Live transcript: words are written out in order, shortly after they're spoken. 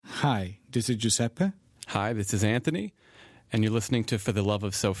Hi, this is Giuseppe, Hi, this is Anthony, and you're listening to For the Love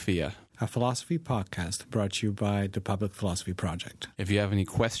of Sophia, a philosophy podcast brought to you by the Public Philosophy Project. If you have any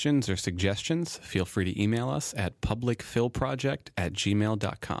questions or suggestions, feel free to email us at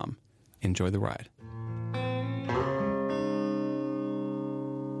publicphilproject@gmail.com. Enjoy the ride.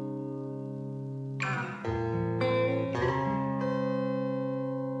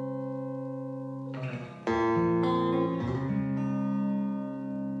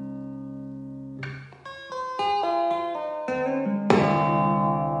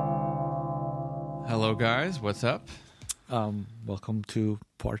 Hello, guys. What's up? Welcome to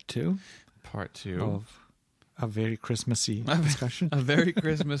part two Part two. of a very Christmassy discussion. A very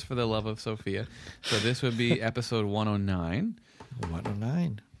Christmas for the Love of Sophia. So this would be episode 109.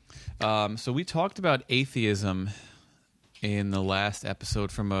 109. So we talked about atheism in the last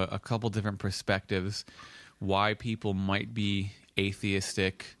episode from a couple different perspectives, why people might be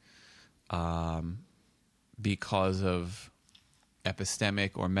atheistic because of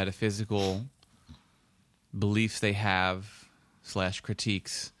epistemic or metaphysical beliefs they have /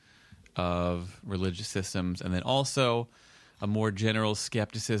 critiques of religious systems, and then also a more general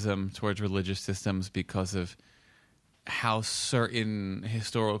skepticism towards religious systems because of how certain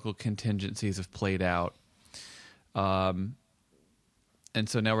historical contingencies have played out. And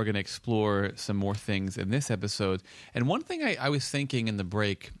so now we're going to explore some more things in this episode. And one thing I was thinking in the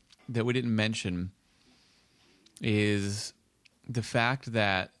break that we didn't mention is the fact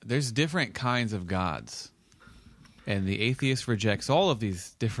that there's different kinds of gods. And the atheist rejects all of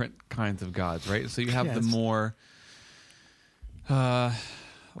these different kinds of gods, right? So you have the more, what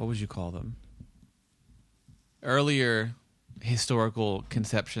would you call them? Earlier historical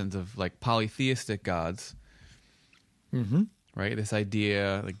conceptions of like polytheistic gods, right? This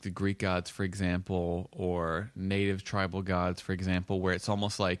idea, like the Greek gods, for example, or native tribal gods, for example, where it's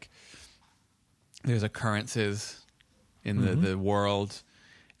almost like there's occurrences in the world,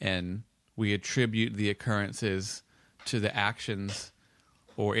 and we attribute the occurrences to the actions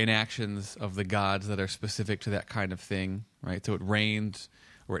or inactions of the gods that are specific to that kind of thing, right? So it rains,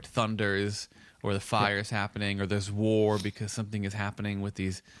 or it thunders, or the fire's happening, or there's war because something is happening with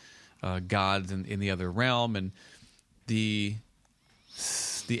these gods in the other realm. And the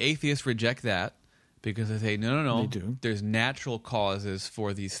atheists reject that because they say, no, They do. there's natural causes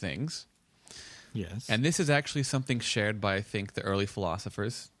for these things. Yes. And this is actually something shared by, I think, the early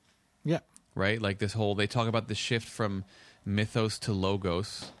philosophers. Yeah. Right? Like this whole, they talk about the shift from mythos to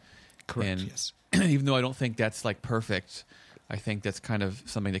logos. Correct, And yes. even though I don't think that's like perfect, I think that's kind of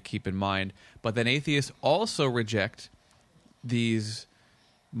something to keep in mind. But then atheists also reject these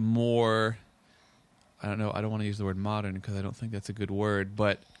more, I don't want to use the word modern because I don't think that's a good word,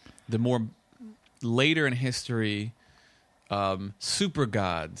 but the more later in history super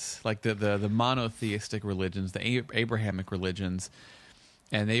gods, like the monotheistic religions, the Abrahamic religions.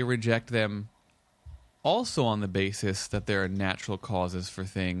 And they reject them also on the basis that there are natural causes for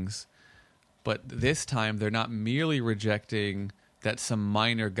things. But this time, they're not merely rejecting that some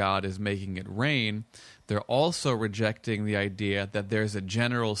minor god is making it rain. They're also rejecting the idea that there's a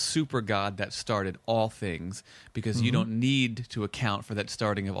general super god that started all things, because you don't need to account for that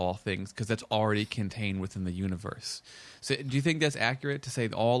starting of all things because that's already contained within the universe. So do you think that's accurate to say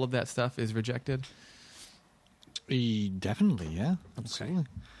that all of that stuff is rejected? Definitely, yeah. Absolutely.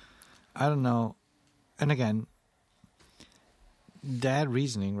 I don't know. And again, that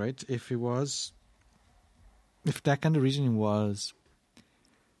reasoning, right? If that kind of reasoning was...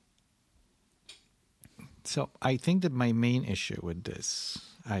 So I think that my main issue with this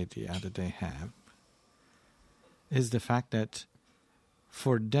idea that they have is the fact that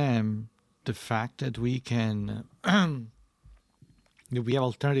for them, the fact that we can... we have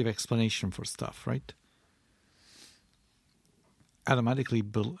alternative explanation for stuff, right? Automatically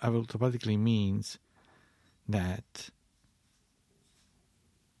means that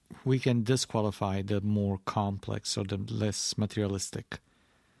we can disqualify the more complex or the less materialistic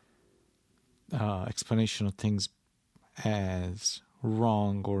explanation of things as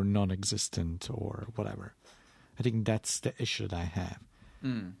wrong or non-existent or whatever. I think that's the issue that I have.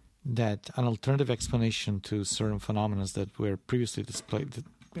 That an alternative explanation to certain phenomena that were previously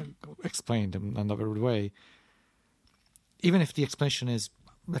explained in another way, even if the explanation is,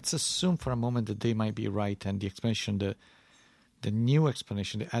 let's assume for a moment that they might be right, and the explanation, the new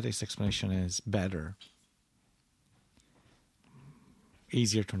explanation, the atheist explanation is better,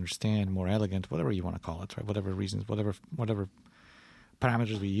 easier to understand, more elegant, whatever you want to call it, right? Whatever reasons, whatever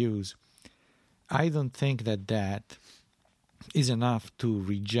parameters we use. I don't think that is enough to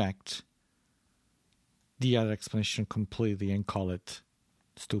reject the other explanation completely and call it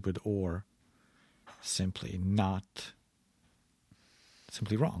stupid or simply wrong.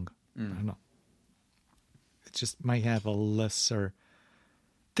 I don't know. It just might have a lesser...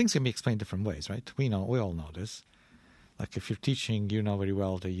 Things can be explained different ways, right? We all know this. Like if you're teaching, you know very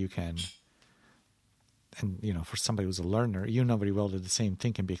well that you can... And, for somebody who's a learner, you know very well that the same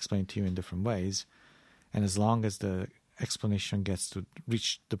thing can be explained to you in different ways. And as long as the explanation gets to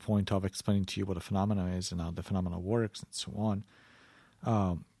reach the point of explaining to you what a phenomenon is and how the phenomenon works and so on,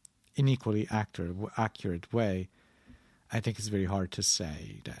 in equally accurate way, I think it's very hard to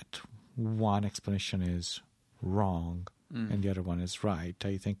say that one explanation is wrong and the other one is right.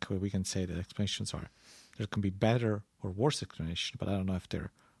 I think we can say that explanations there can be better or worse explanation, but I don't know if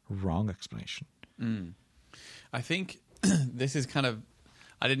they're wrong explanation. I think this is kind of,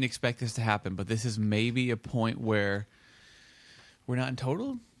 I didn't expect this to happen, but this is maybe a point where we're not in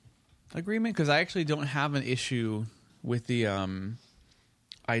total agreement, because I actually don't have an issue with the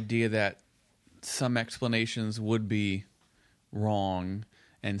idea that some explanations would be wrong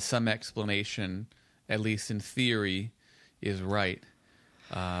and some explanation, at least in theory, is right.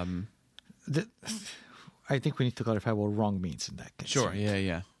 I think we need to clarify what wrong means in that case. Sure, right?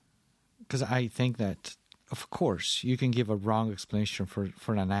 yeah. Because I think that, of course, you can give a wrong explanation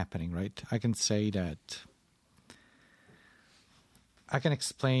for an happening, right? I can say that... I can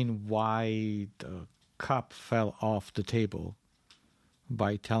explain why the cup fell off the table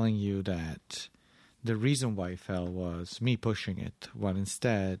by telling you that the reason why it fell was me pushing it, when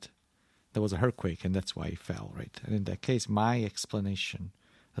instead there was an earthquake and that's why it fell, right? And in that case, my explanation,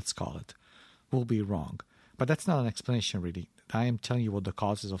 let's call it, will be wrong. But that's not an explanation, really. I am telling you what the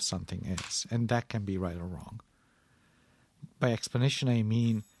causes of something is, and that can be right or wrong. By explanation, I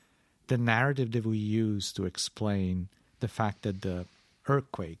mean the narrative that we use to explain the fact that the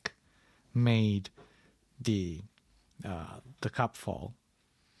earthquake made the cup fall.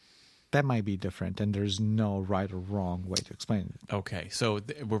 That might be different, and there's no right or wrong way to explain it. Okay, so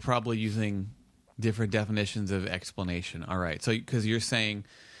we're probably using different definitions of explanation. All right, so because you're saying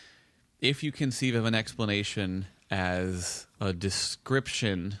if you conceive of an explanation as a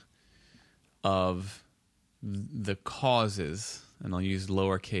description of the causes, and I'll use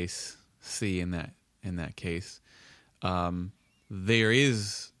lowercase c in that case, there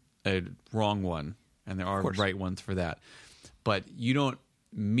is a wrong one, and there are right ones for that. But you don't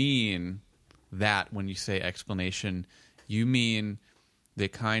mean that when you say explanation. You mean the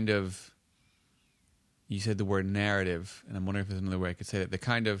kind of... You said the word narrative, and I'm wondering if there's another way I could say that. The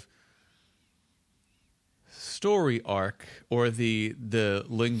kind of story arc or the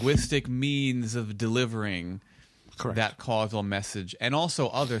linguistic means of delivering that causal message, and also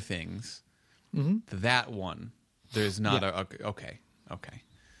other things. Mm-hmm. That one, there's not okay.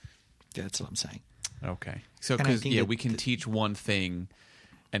 Yeah, that's what I'm saying. Okay, so because we can teach one thing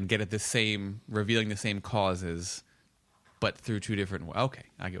and get at the same, revealing the same causes, but through two different. Okay,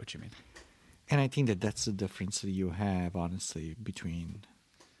 I get what you mean. And I think that that's the difference that you have, honestly, between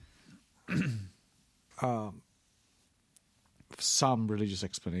some religious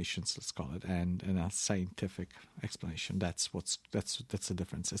explanations, let's call it, and a scientific explanation. That's the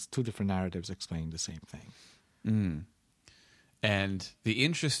difference. It's two different narratives explaining the same thing. Mm. And the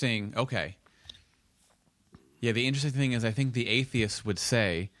interesting thing is, I think the atheists would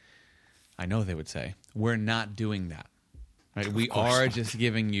say, I know they would say, we're not doing that. Right? We are just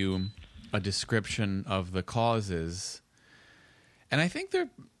giving you a description of the causes. And I think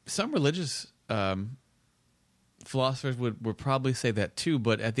some religious philosophers would probably say that too,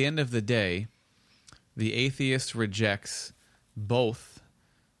 but at the end of the day, the atheist rejects both.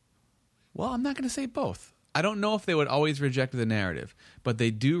 Well, I'm not going to say both. I don't know if they would always reject the narrative, but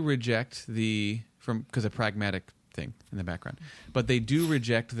they do reject because a pragmatic thing in the background, but they do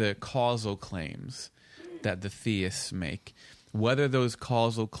reject the causal claims that the theists make, whether those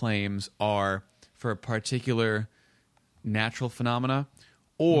causal claims are for a particular natural phenomena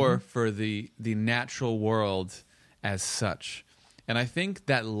or for the natural world as such. And I think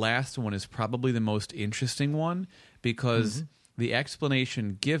that last one is probably the most interesting one, because the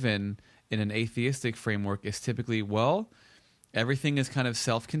explanation given in an atheistic framework is typically, well, everything is kind of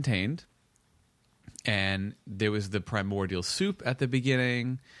self-contained, and there was the primordial soup at the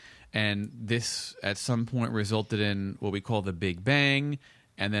beginning, and this at some point resulted in what we call the Big Bang,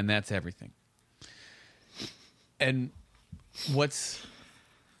 and then that's everything. And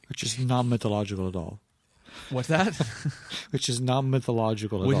which is not mythological at all. What's that? Which is not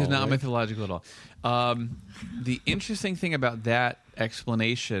mythological at all. Which is not right? mythological at all. The interesting thing about that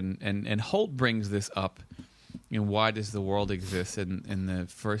explanation, and Holt brings this up in Why Does the World Exist in the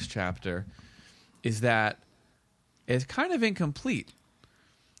first chapter, is that it's kind of incomplete.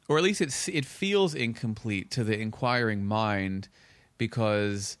 or at least it feels incomplete to the inquiring mind,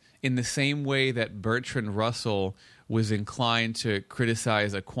 because in the same way that Bertrand Russell was inclined to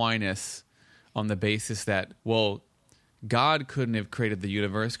criticize Aquinas on the basis that, well, God couldn't have created the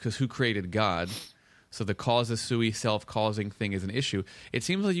universe because who created God? So the causa sui, self-causing thing is an issue. It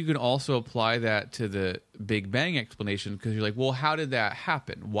seems like you can also apply that to the Big Bang explanation, because you're like, well, how did that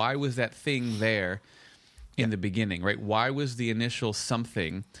happen? Why was that thing there in the beginning, right? Why was the initial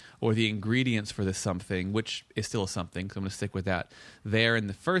something, or the ingredients for the something, which is still a something, so I'm going to stick with that, there in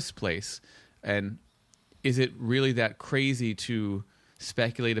the first place? And is it really that crazy to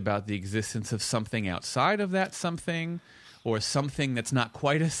speculate about the existence of something outside of that something, or something that's not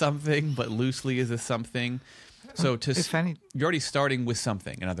quite a something but loosely is a something? So you're already starting with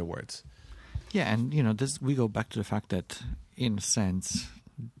something, in other words. Yeah, and we go back to the fact that, in a sense,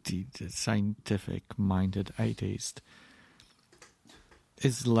 the scientific-minded atheist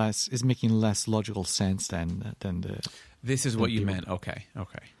is making less logical sense than the. This is what you meant. Okay.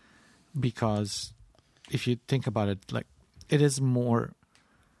 Because if you think about it, like, it is more.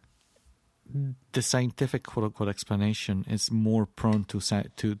 The scientific quote-unquote explanation is more prone to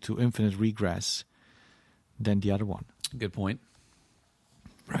infinite regress than the other one. Good point.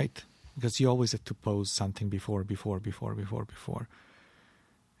 Right? Because you always have to pose something before,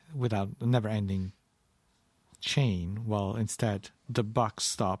 without a never-ending chain. Well, instead, the buck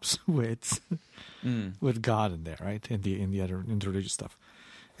stops with God in there, right? In the religious stuff.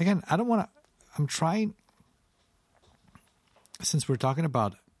 Again, I don't want to. I'm trying. Since we're talking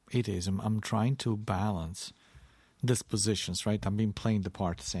about atheism, I'm trying to balance these positions, right? I've been playing the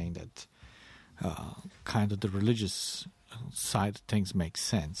part saying that kind of the religious side of things makes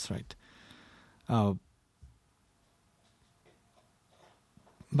sense, right?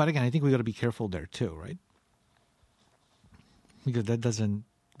 But again, I think we got to be careful there too, right? Because that doesn't,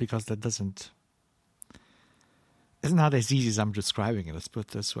 it's not as easy as I'm describing it. Let's put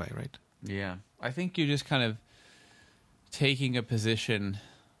it this way, right? Yeah. I think you're just kind of taking a position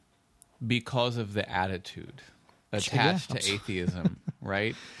because of the attitude attached to atheism,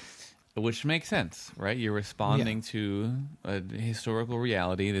 right? Which makes sense, right? You're responding to a historical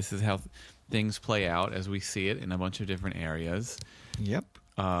reality. This is how things play out as we see it in a bunch of different areas. Yep.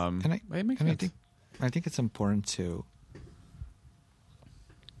 It makes sense. I think it's important to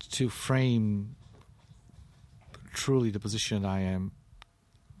frame truly the position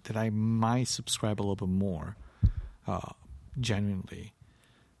that I might subscribe a little bit more genuinely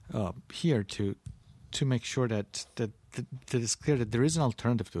here to make sure that it's clear that there is an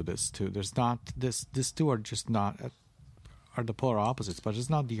alternative to this too. There's not these two are just not are the polar opposites, but it's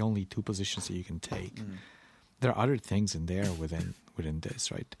not the only two positions that you can take. There are other things in there within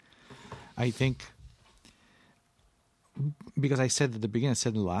this, right? I think, because I said at the beginning, I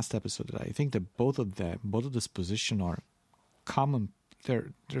said in the last episode that I think that both of this position are common.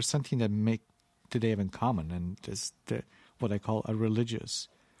 There's something that they have in common, and it's what I call a religious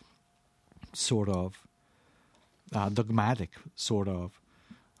sort of dogmatic sort of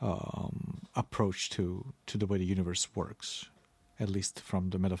approach to the way the universe works, at least from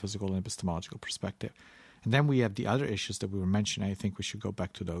the metaphysical and epistemological perspective. And then we have the other issues that we were mentioning. I think we should go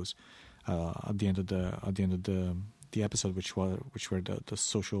back to those at the end of the episode, which were the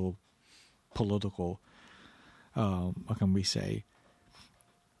social, political, what can we say,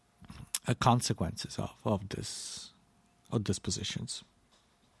 consequences of these positions.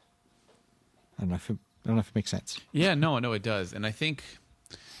 I don't know if it makes sense. Yeah, no, it does. And I think,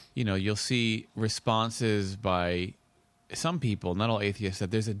 you'll see responses by some people, not all atheists, that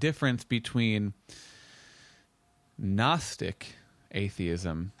there's a difference between Gnostic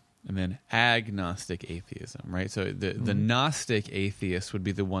atheism and then agnostic atheism, right? So the Gnostic atheist would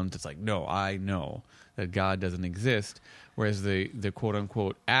be the one that's like, no, I know that God doesn't exist, whereas the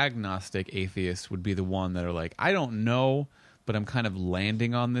quote-unquote agnostic atheist would be the one that are like, I don't know, but I'm kind of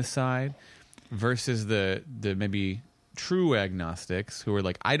landing on this side, versus the maybe true agnostics who are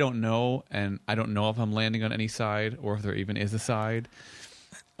like, I don't know, and I don't know if I'm landing on any side or if there even is a side.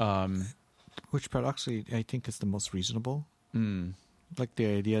 Which paradoxically, I think is the most reasonable. Like the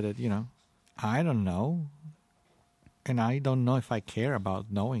idea that, I don't know, and I don't know if I care about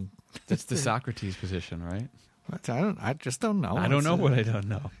knowing. That's the Socrates position, right? But I just don't know. I don't know what I don't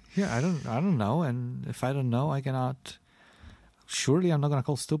know. Yeah, I don't know, and if I don't know, I cannot. Surely, I'm not going to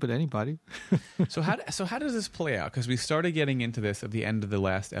call stupid anybody. So how does this play out? Because we started getting into this at the end of the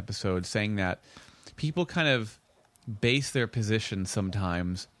last episode, saying that people kind of base their position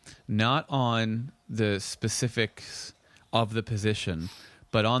sometimes not on the specifics of the position,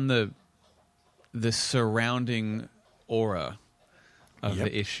 but on the surrounding aura of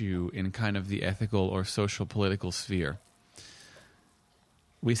the issue in kind of the ethical or social political sphere.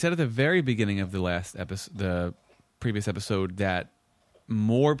 We said at the very beginning of the previous episode, that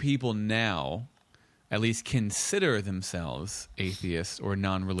more people now at least consider themselves atheists or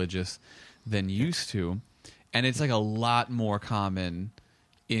non-religious than used to, and it's like a lot more common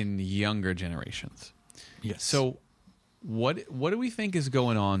in younger generations. Yes. So what do we think is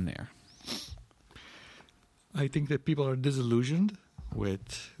going on there? I think that people are disillusioned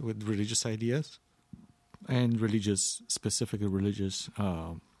with religious ideas and specifically religious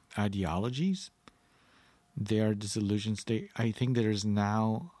ideologies. They are disillusioned. I think there is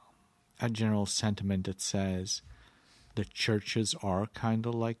now a general sentiment that says the churches are kind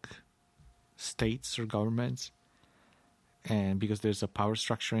of like states or governments, and because there's a power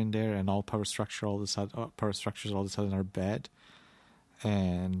structure in there, and all power structures all of a sudden are bad,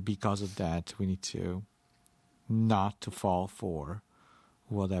 and because of that, we need to not to fall for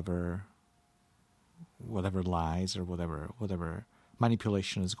whatever lies or whatever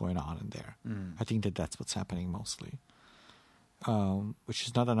manipulation is going on in there. I think that's what's happening mostly, which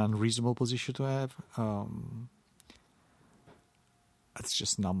is not an unreasonable position to have. It's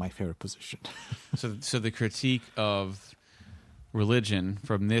just not my favorite position. So the critique of religion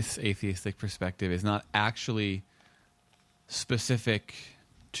from this atheistic perspective is not actually specific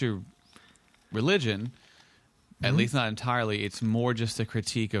to religion, at least not entirely. It's more just a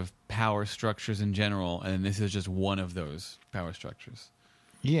critique of power structures in general, and this is just one of those power structures.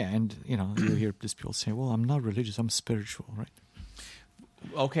 Yeah, and you hear these people say, well, I'm not religious, I'm spiritual, right?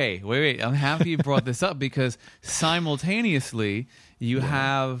 Okay, wait. I'm happy you brought this up, because simultaneously you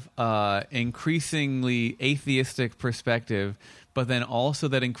have increasingly atheistic perspective, but then also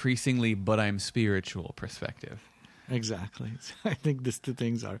that increasingly but I'm spiritual perspective. Exactly. I think these two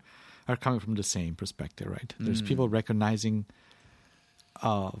things are coming from the same perspective, right? There's people recognizing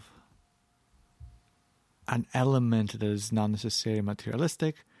of an element that is not necessarily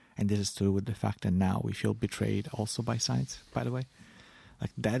materialistic, and this is to do with the fact that now we feel betrayed also by science, by the way.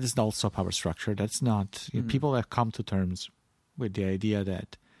 Like, that is also a power structure. That's not... people have come to terms with the idea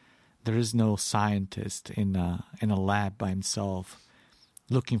that there is no scientist in a lab by himself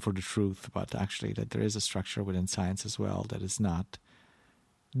looking for the truth, but actually that there is a structure within science as well that is not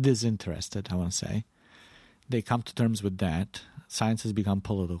disinterested, I want to say. They come to terms with that. Science has become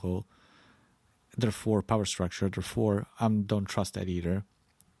political. Therefore, power structure. Therefore, I don't trust that either.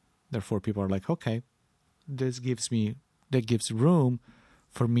 Therefore, people are like, okay, that gives room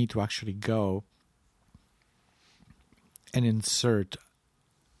for me to actually go and insert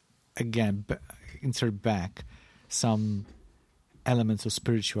back some elements of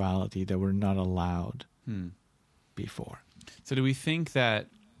spirituality that were not allowed before. So do we think that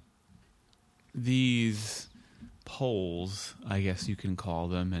these polls, I guess you can call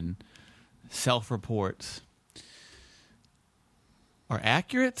them, and self-reports are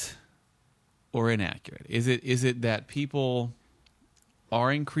accurate or inaccurate? Is it that people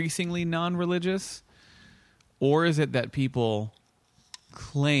are increasingly non-religious, or is it that people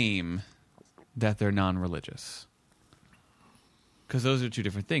claim that they're non-religious? Because those are two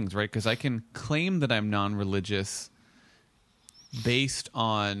different things, right? Because I can claim that I'm non-religious based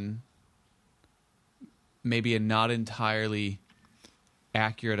on maybe a not entirely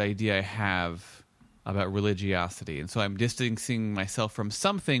accurate idea I have about religiosity. And so I'm distancing myself from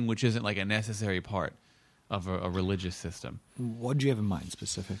something which isn't like a necessary part of a religious system. What do you have in mind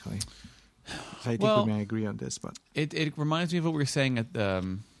specifically? I think we may agree on this, but... It reminds me of what we were saying at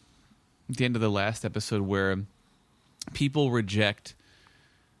the end of the last episode, where people reject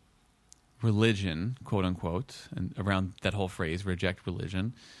religion, quote unquote, and around that whole phrase, reject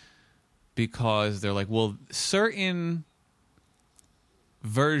religion, because they're like, well, certain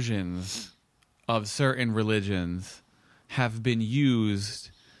versions of certain religions have been used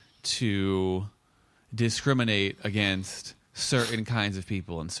to discriminate against certain kinds of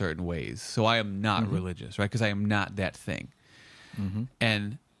people in certain ways. So I am not religious, right? Because I am not that thing.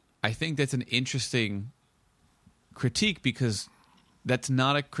 And I think that's an interesting critique, because that's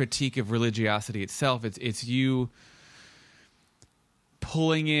not a critique of religiosity itself. It's you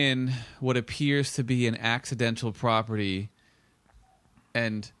pulling in what appears to be an accidental property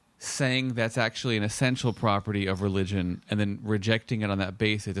and saying that's actually an essential property of religion, and then rejecting it on that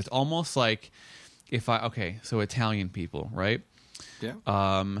basis. It's almost like so Italian people, right? Yeah.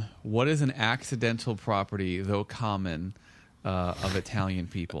 What is an accidental property, though common, of Italian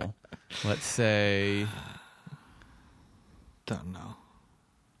people? Let's say... Don't know.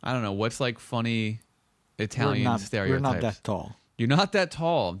 I don't know. What's like funny Italian stereotypes? We're not that tall. You're not that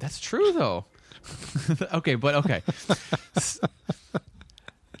tall. That's true, though. Okay.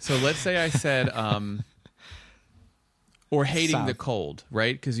 So let's say I said, or hating South. the cold,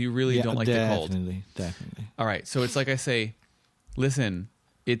 right? Because you really don't like the cold. Definitely. All right. So it's like I say, listen,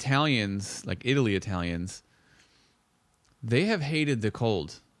 Italians, like Italy Italians, they have hated the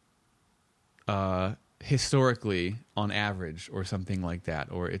cold historically on average or something like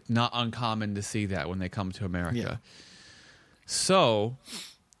that. Or it's not uncommon to see that when they come to America. Yeah. So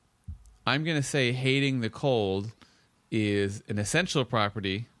I'm going to say hating the cold is an essential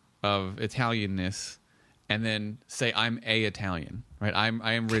property of Italianness, and then say I'm a Italian, right?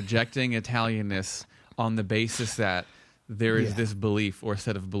 I am rejecting Italianness on the basis that there is this belief or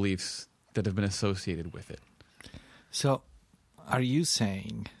set of beliefs that have been associated with it. So are you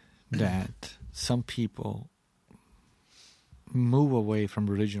saying that some people move away from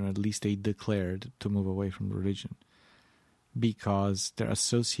religion, or at least they declared to move away from religion, because they're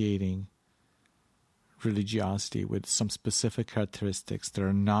associating religiosity with some specific characteristics that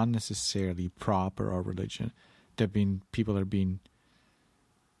are not necessarily proper of religion, that people are being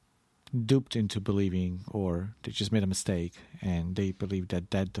duped into believing, or they just made a mistake and they believe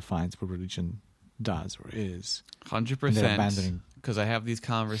that defines what religion does or is. 100%. Because I have these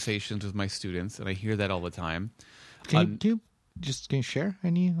conversations with my students and I hear that all the time. Can you share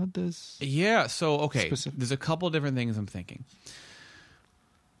any of this? Yeah. So, okay. Specific? There's a couple different things I'm thinking.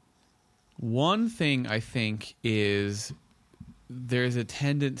 One thing I think is there's a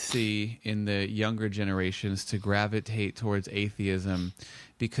tendency in the younger generations to gravitate towards atheism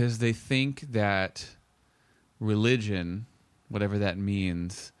because they think that religion, whatever that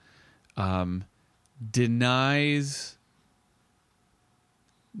means, denies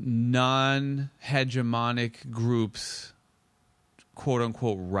non-hegemonic groups,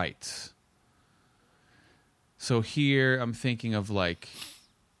 quote-unquote, rights. So here I'm thinking of like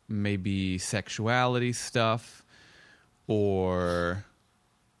maybe sexuality stuff or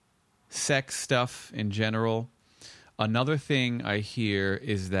sex stuff in general. Another thing I hear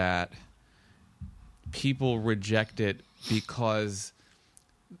is that people reject it because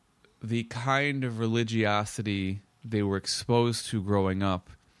the kind of religiosity they were exposed to growing up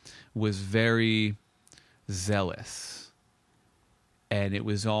was very zealous, and it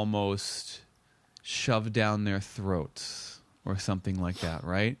was almost shoved down their throats or something like that,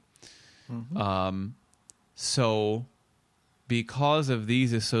 right? Mm-hmm. So because of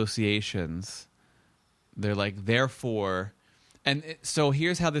these associations, they're like, therefore, so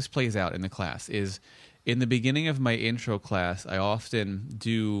here's how this plays out in the class is in the beginning of my intro class, I often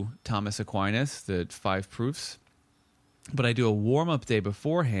do Thomas Aquinas, the 5 proofs, but I do a warm-up day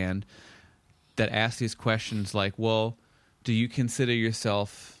beforehand that asks these questions like, well, do you consider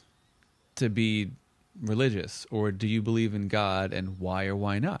yourself to be religious, or do you believe in God, and why or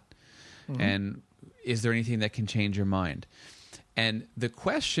why not? Mm-hmm. And is there anything that can change your mind? And the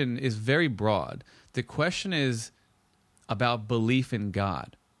question is very broad. The question is about belief in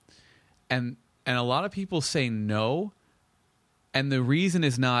God. And a lot of people say no, and the reason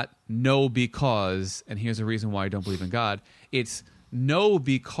is not no because, and here's the reason why I don't believe in God. It's no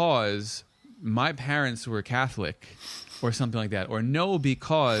because my parents were Catholic or something like that, or no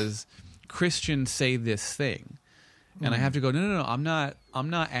because Christians say this thing. And I have to go, no, I'm not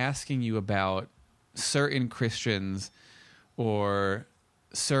asking you about certain Christians or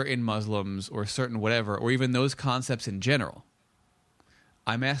certain Muslims or certain whatever, or even those concepts in general.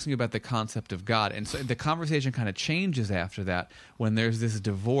 I'm asking you about the concept of God. And so the conversation kind of changes after that when there's this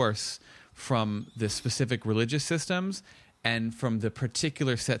divorce from the specific religious systems and from the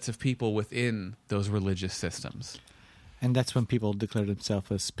particular sets of people within those religious systems. And that's when people declare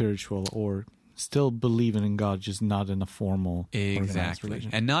themselves as spiritual or still believing in God, just not in a formal exactly religion.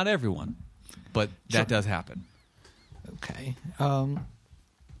 And not everyone, but that does happen. Okay. And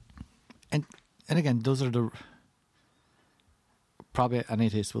again, those are probably an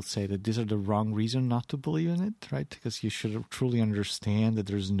atheist will say that these are the wrong reason not to believe in it, right? Because you should truly understand that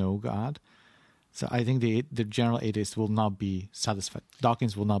there's no God. So I think the general atheist will not be satisfied.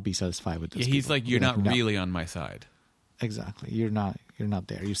 Dawkins will not be satisfied with this. Yeah, he's people. like, you're not really on my side. Exactly. You're not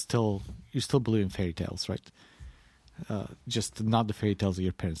there. You still believe in fairy tales, right? Just not the fairy tales that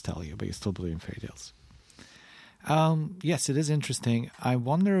your parents tell you, but you still believe in fairy tales. Yes, it is interesting. I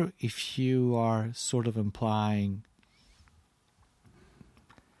wonder if you are sort of implying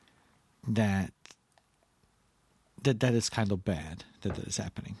that is kind of bad that is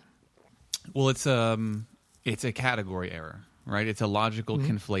happening. Well, it's a category error, right? It's a logical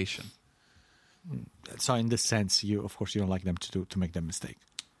conflation. So in this sense, of course you don't like them to make that mistake.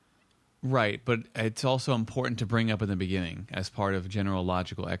 Right, but it's also important to bring up in the beginning as part of general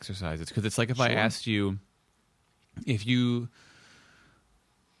logical exercises, because it's like if I asked you, if you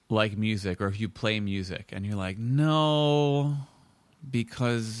like music or if you play music and you're like, no,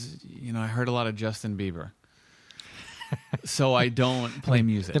 because, I heard a lot of Justin Bieber. So I don't play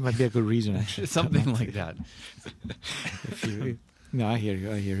music. That might be a good reason, actually. Something like that. No, I hear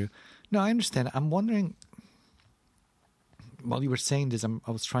you. No, I understand. I'm wondering, while you were saying this,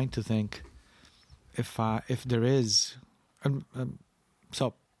 I was trying to think if there is...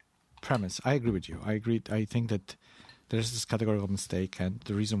 so, premise, I agree with you. I think that there's this categorical mistake, and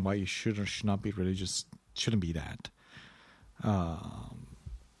the reason why you should or should not be religious shouldn't be that.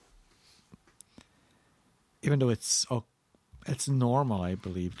 Even though it's normal, I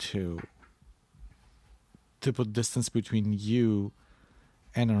believe, to put distance between you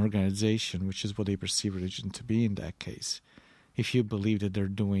and an organization, which is what they perceive religion to be in that case. If you believe that they're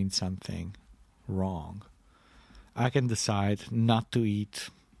doing something wrong, I can decide not to eat,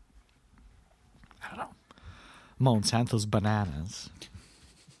 I don't know, Monsanto's bananas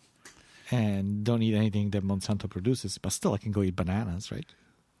and don't eat anything that Monsanto produces, but still I can go eat bananas, right?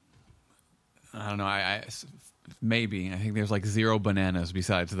 I don't know. Maybe. I think there's like 0 bananas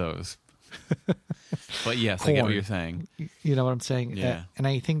besides those. But yes, I get what you're saying. You know what I'm saying? Yeah. And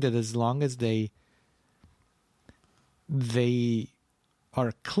I think that as long as they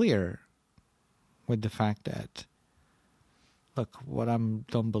are clear with the fact that, look, what I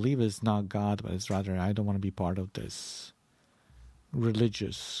don't believe is not God, but it's rather I don't want to be part of this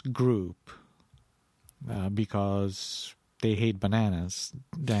religious group because they hate bananas,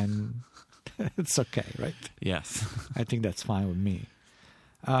 then it's okay, right? Yes. I think that's fine with me.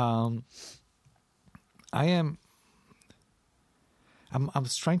 I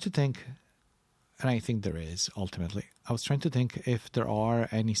was trying to think, and I think there is ultimately. I was trying to think if there are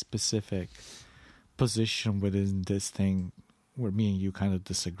any specific position within this thing where me and you kind of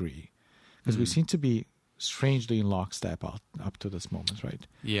disagree, because we seem to be strangely in lockstep up to this moment, right?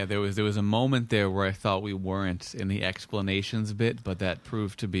 Yeah, there was a moment there where I thought we weren't in the explanations bit, but that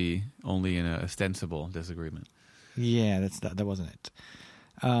proved to be only an ostensible disagreement. Yeah, that wasn't it.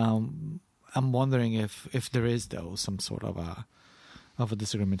 I'm wondering if there is, though, some sort of a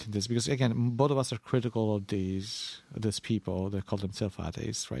disagreement in this, because again, both of us are critical of these people that call themselves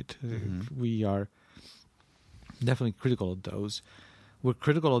atheists, right? Mm-hmm. We are definitely critical of those. We're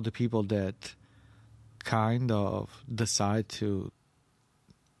critical of the people that kind of decide to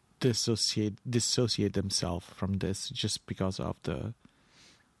dissociate themselves from this just because of the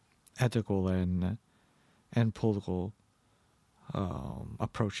ethical and political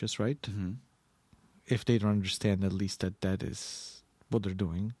approaches, right? Mm-hmm. If they don't understand at least that is what they're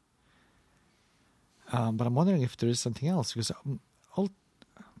doing. But I'm wondering if there is something else, because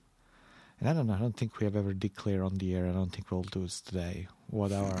and I don't know, I don't think we have ever declared on the air, I don't think we'll do this today,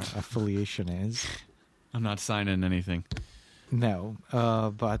 what our affiliation is. I'm not signing anything. No,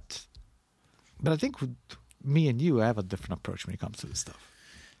 but I think me and you have a different approach when it comes to this stuff.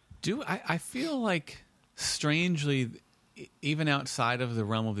 I feel like, strangely, even outside of the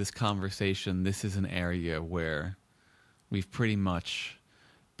realm of this conversation, this is an area where we've pretty much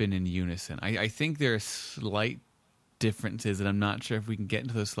been in unison. I think there are slight differences, and I'm not sure if we can get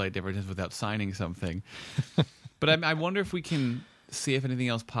into those slight differences without signing something. But I wonder if we can see if anything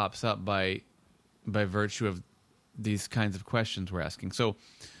else pops up by virtue of these kinds of questions we're asking. So,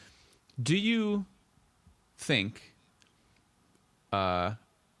 do you think, kind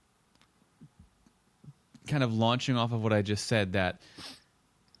of launching off of what I just said, that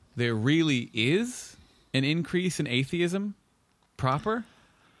there really is an increase in atheism proper?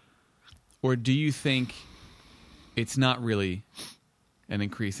 Or do you think it's not really an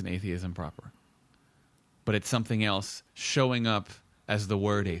increase in atheism proper, but it's something else showing up as the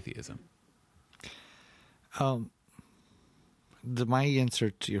word atheism? My answer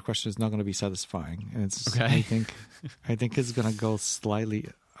to your question is not going to be satisfying, and it's okay. I think it's going to go slightly.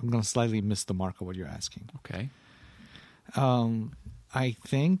 I'm going to slightly miss the mark of what you're asking. Okay. I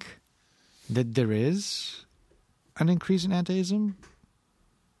think that there is an increase in atheism,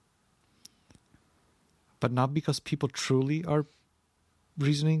 but not because people truly are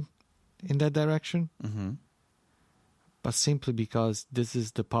reasoning in that direction, mm-hmm. but simply because this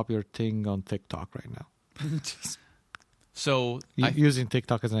is the popular thing on TikTok right now. So using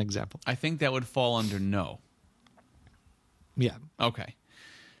TikTok as an example, I think that would fall under no. Yeah. Okay.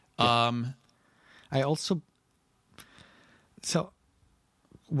 Yeah. I also. So,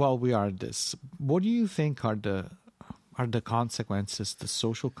 while we are at this, what do you think are the consequences, the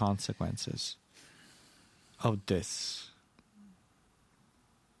social consequences of this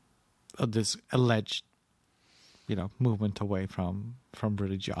alleged, movement away from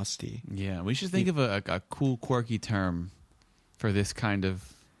religiosity? Yeah, we should think of a cool, quirky term for this kind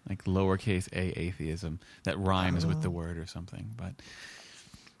of like lowercase a atheism that rhymes with the word or something. But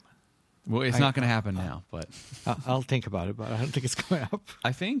well, it's not going to happen now. But I'll think about it, but I don't think it's going up.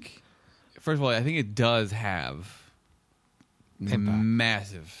 I think, first of all, I think it does have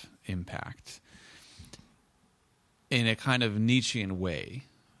massive impact in a kind of Nietzschean way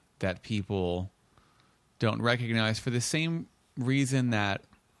that people don't recognize for the same reason that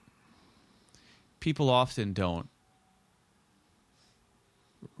people often don't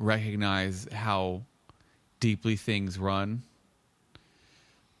recognize how deeply things run,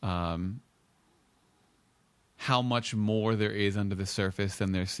 how much more there is under the surface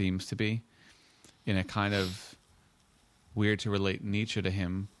than there seems to be, in a kind of weird to relate Nietzsche to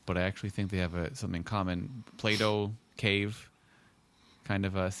him, but I actually think they have something in common. Plato cave kind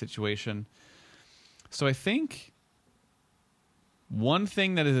of a situation. So I think one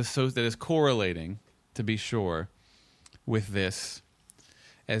thing that is correlating, to be sure, with this,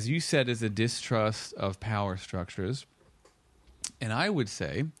 as you said, is a distrust of power structures. And I would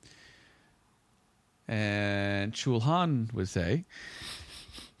say, and Chulhan would say,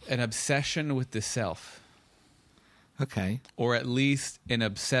 an obsession with the self. Okay. Or at least an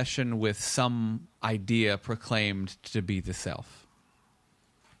obsession with some idea proclaimed to be the self.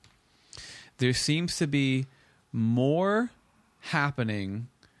 There seems to be more happening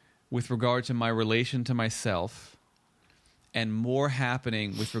with regard to my relation to myself and more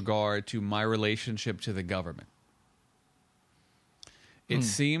happening with regard to my relationship to the government. It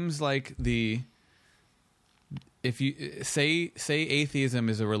seems like if you say atheism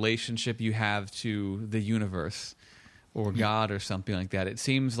is a relationship you have to the universe or God or something like that, it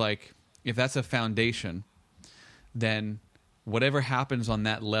seems like if that's a foundation, then whatever happens on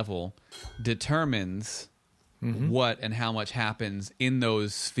that level determines what and how much happens in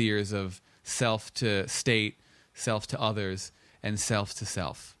those spheres of self to state, self to others, and self to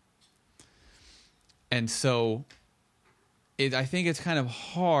self. And so I think it's kind of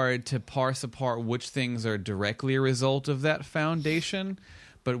hard to parse apart which things are directly a result of that foundation,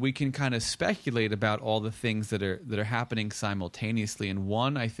 but we can kind of speculate about all the things that are happening simultaneously. And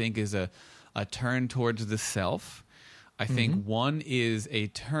one, I think, is a turn towards the self. I think one is a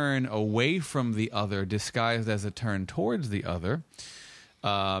turn away from the other, disguised as a turn towards the other.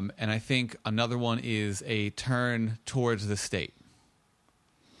 And I think another one is a turn towards the state.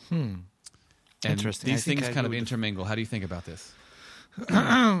 And Interesting. these things kind of intermingle. How do you think about this?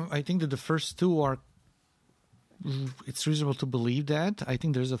 I think that the first two are... It's reasonable to believe that. I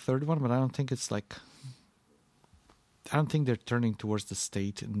think there's a third one, but I don't think it's like... I don't think they're turning towards the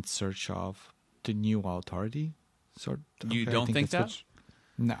state in search of the new authority. You don't think that?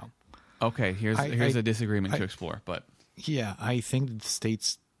 No. Okay, here's a disagreement to explore. But yeah, I think that the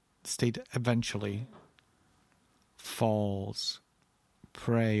state eventually falls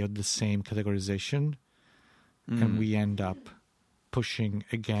prey of the same categorization, and we end up pushing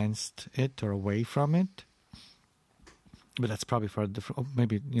against it or away from it. But that's probably for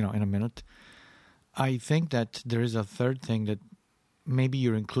maybe in a minute. I think that there is a third thing that maybe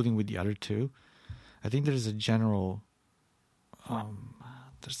you're including with the other two. I think there is a general,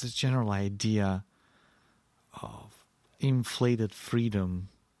 there's this general idea of inflated freedom.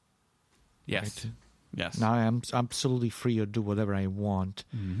 yes, Right? yes. Now I am absolutely free to do whatever I want,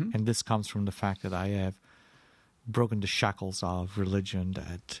 and this comes from the fact that I have broken the shackles of religion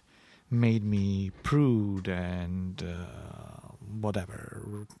that made me prude and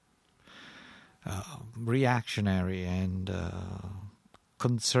reactionary and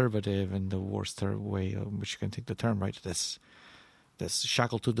conservative in the worst way in which you can take the term, right? This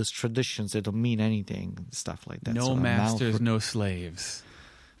shackled to these traditions that don't mean anything, stuff like that. No So masters, no slaves.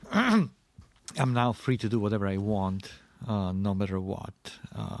 I'm now free to do whatever I want, no matter what,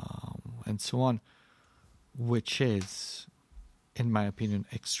 and so on, which is, in my opinion,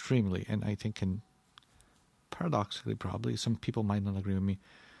 extremely, and I think paradoxically probably, some people might not agree with me,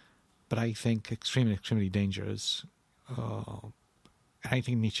 but I think extremely, extremely dangerous. I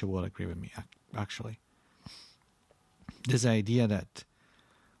think Nietzsche will agree with me, actually. This idea that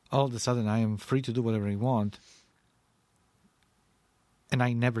all of a sudden I am free to do whatever I want, and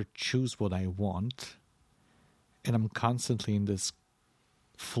I never choose what I want, and I'm constantly in this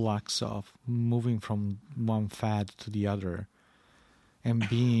flux of moving from one fad to the other and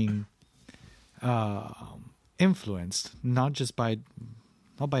being influenced not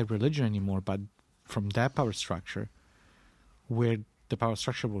by religion anymore, but from that power structure, where the power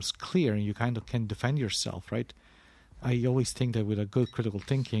structure was clear and you kind of can defend yourself, right? I always think that with a good critical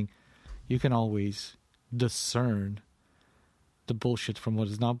thinking, you can always discern the bullshit from what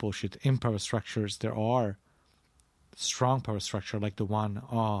is not bullshit. In power structures, there are strong power structure like the one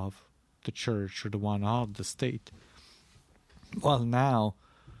of the church or the one of the state, well, now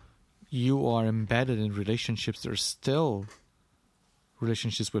you are embedded in relationships that are still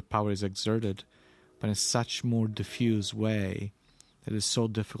relationships where power is exerted, but in such more diffuse way that it's so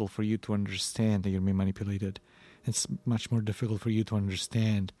difficult for you to understand that you're being manipulated. It's much more difficult for you to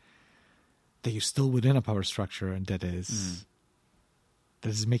understand that you're still within a power structure and that is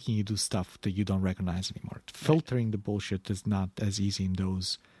making you do stuff that you don't recognize anymore. Filtering the bullshit is not as easy in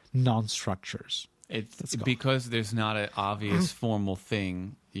those non-structures. It's because there's not an obvious formal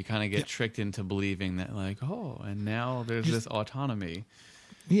thing. You kind of get tricked into believing that, like, oh, and now there's this autonomy.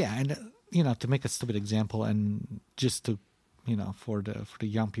 Yeah, and to make a stupid example, and just to, for the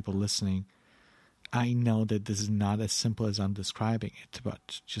young people listening, I know that this is not as simple as I'm describing it,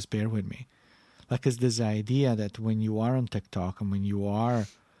 but just bear with me. Like, it's this idea that when you are on TikTok and when you are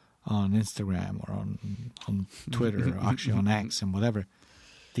on Instagram or on Twitter or actually on X and whatever,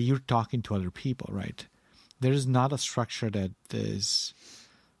 that you're talking to other people, right? There's not a structure that is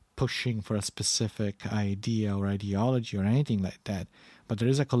pushing for a specific idea or ideology or anything like that, but there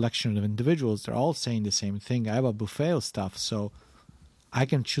is a collection of individuals. They're all saying the same thing. I have a buffet of stuff, so I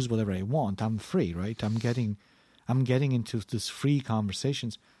can choose whatever I want. I'm free, right? I'm getting into this free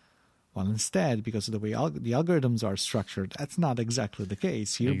conversations. Well, instead, because of the way the algorithms are structured, that's not exactly the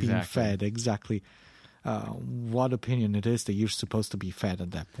case. You're being fed exactly what opinion it is that you're supposed to be fed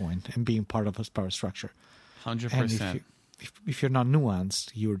at that point and being part of a power structure. 100%. And if you're not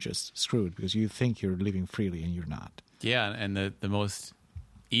nuanced, you're just screwed because you think you're living freely and you're not. Yeah, and the most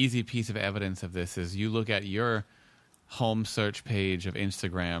easy piece of evidence of this is you look at your home search page of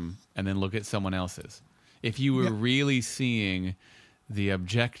Instagram and then look at someone else's. If you were really seeing the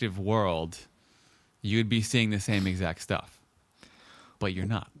objective world, you'd be seeing the same exact stuff. But you're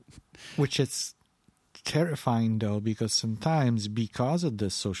not. Which is terrifying, though, because sometimes because of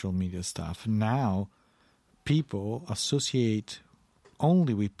this social media stuff, now people associate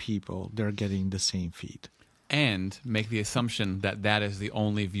only with people that are getting the same feed. And make the assumption that that is the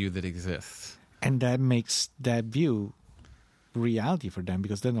only view that exists. And that makes that view reality for them,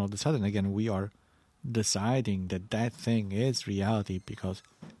 because then all of a sudden, again, we are deciding that thing is reality because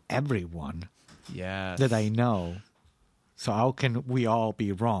everyone that I know. So how can we all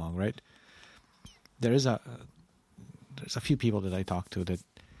be wrong, right? There's a few people that I talk to that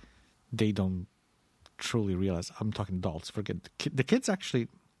they don't truly realize. I'm talking adults. Forget the kids. Actually,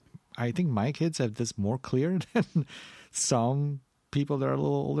 I think my kids have this more clear than some people that are a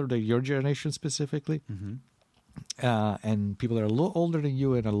little older, than your generation specifically, and people that are a little older than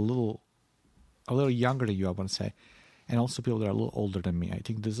you and a little younger than you, I want to say, and also people that are a little older than me. I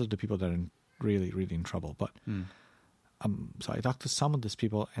think these are the people that are really, really in trouble. But so I talked to some of these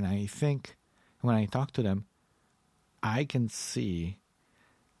people, and I think when I talk to them, I can see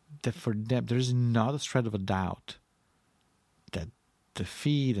that for them, there's not a shred of a doubt that the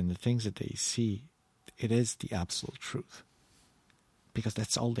feed and the things that they see, it is the absolute truth. Because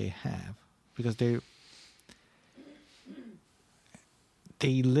that's all they have. Because they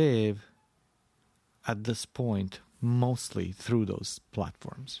live at this point mostly through those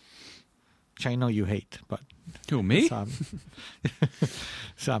platforms, which I know you hate, but who, me?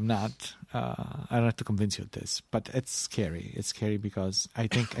 So I'm not. I don't have to convince you of this, but it's scary. It's scary because I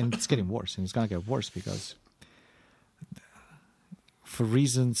think, and it's getting worse, and it's gonna get worse because, for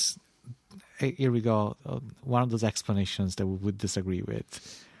reasons, here we go. One of those explanations that we would disagree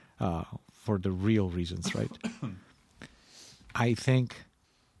with, for the real reasons, right? I think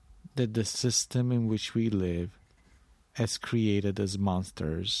that the system in which we live has created as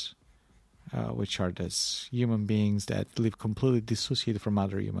monsters, which are these human beings that live completely dissociated from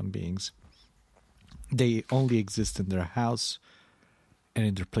other human beings. They only exist in their house and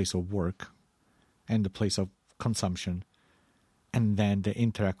in their place of work and the place of consumption, and then they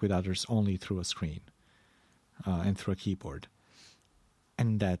interact with others only through a screen and through a keyboard.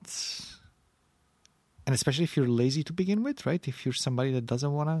 And especially if you're lazy to begin with, right? If you're somebody that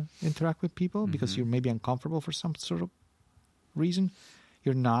doesn't want to interact with people because you're maybe uncomfortable for some sort of reason,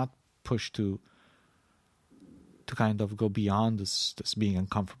 you're not pushed to kind of go beyond this being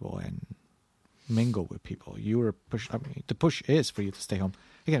uncomfortable and mingle with people. You were pushed. I mean, the push is for you to stay home.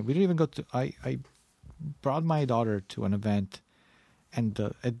 Again, we didn't even go to. I brought my daughter to an event, and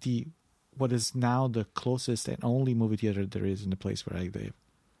at the what is now the closest and only movie theater there is in the place where I live.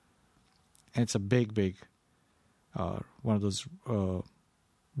 And it's a big, one of those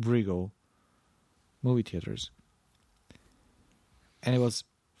Regal movie theaters. And it was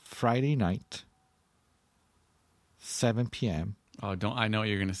Friday night, 7 p.m. Oh, I know what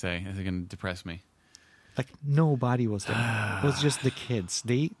you're going to say. Is it going to depress me? Like nobody was there. It was just the kids.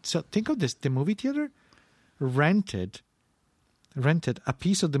 So think of this: the movie theater rented a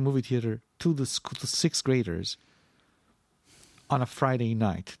piece of the movie theater to the school, to sixth graders on a Friday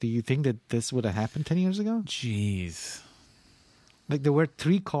night. Do you think that this would have happened 10 years ago? Jeez. Like there were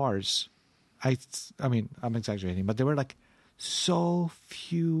 3 cars. I mean, I'm exaggerating, but there were like so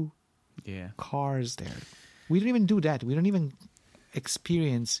few cars there. We don't even do that. We don't even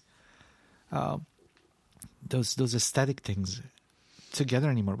experience those aesthetic things together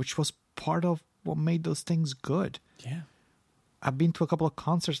anymore, which was part of what made those things good. Yeah. I've been to a couple of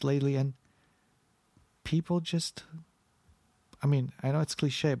concerts lately, and people just, I mean, I know it's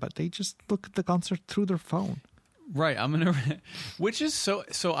cliche, but they just look at the concert through their phone. Right. Which is so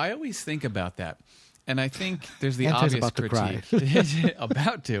I always think about that. And I think there's the Anthony's obvious about critique.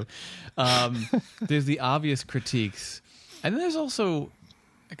 About to. There's the obvious critiques. And then there's also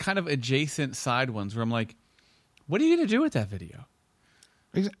kind of adjacent side ones where I'm like, what are you going to do with that video?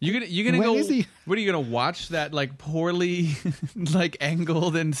 You're gonna go. What are you gonna watch that like poorly like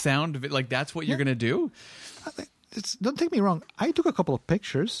angled and sound of it? Like that's what you're gonna do? Don't take me wrong. I took a couple of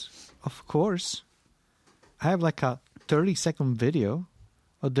pictures, of course. I have like a 30-second video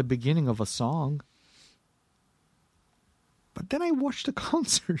at the beginning of a song, but then I watched the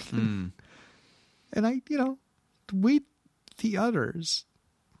concert, and I tweet the others,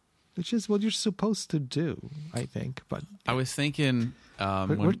 which is what you're supposed to do, I think. But I was thinking.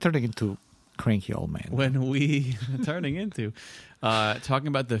 We're turning into cranky old man. When we talking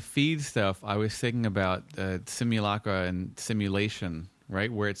about the feed stuff, I was thinking about simulacra and simulation,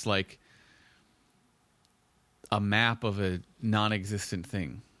 right? Where it's like a map of a non-existent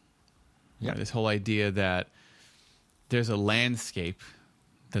thing. Yeah. You know, this whole idea that there's a landscape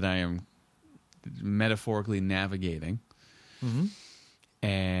that I am metaphorically navigating,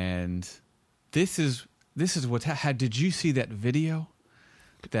 and this is what's did you see that video?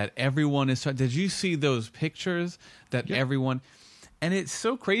 That everyone is. Did you see those pictures? That everyone, and it's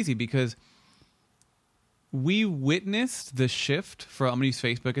so crazy because we witnessed the shift. I'm gonna use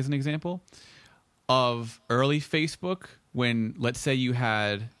Facebook as an example of early Facebook when, let's say, you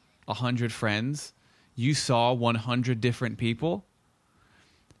had 100 friends, you saw 100 different people,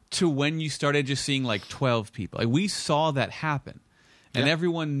 to when you started just seeing like 12 people. Like we saw that happen, and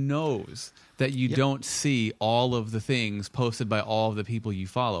everyone knows that you don't see all of the things posted by all of the people you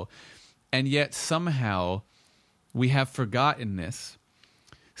follow. And yet somehow we have forgotten this,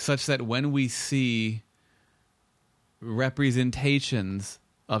 such that when we see representations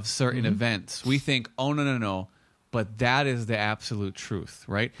of certain events, we think, oh, no, but that is the absolute truth,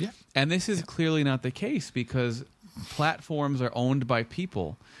 right? Yeah. And this is clearly not the case because platforms are owned by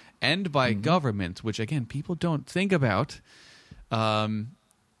people and by government, which, again, people don't think about.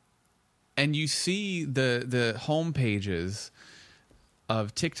 And you see the home pages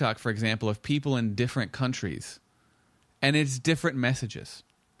of TikTok, for example, of people in different countries, and it's different messages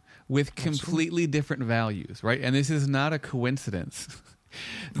with completely different values, right? And this is not a coincidence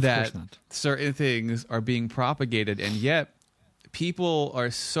that certain things are being propagated, and yet people are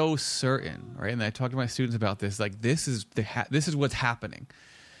so certain, right? And I talk to my students about this, like this is what's happening.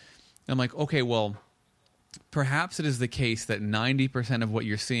 And I'm like, okay, well, perhaps it is the case that 90% of what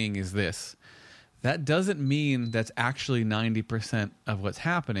you're seeing is this. That doesn't mean that's actually 90% of what's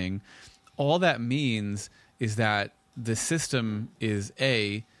happening. All that means is that the system is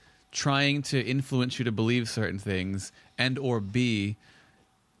A, trying to influence you to believe certain things, and or B,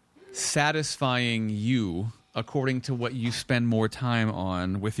 satisfying you according to what you spend more time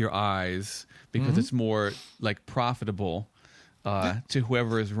on with your eyes because it's more like profitable to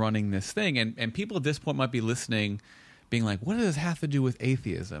whoever is running this thing. And people at this point might be listening, being like, what does this have to do with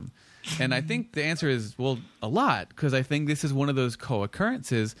atheism? And I think the answer is, well, a lot, because I think this is one of those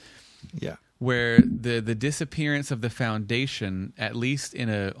co-occurrences where the disappearance of the foundation, at least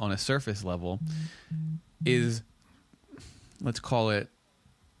on a surface level, is, let's call it,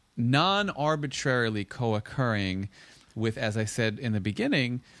 non-arbitrarily co-occurring with, as I said in the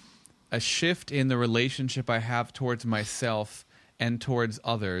beginning, a shift in the relationship I have towards myself and towards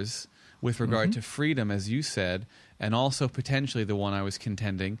others with regard to freedom, as you said, and also potentially the one I was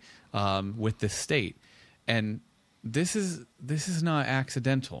contending with the state. And this is not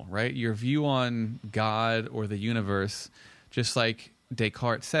accidental, right? Your view on God or the universe, just like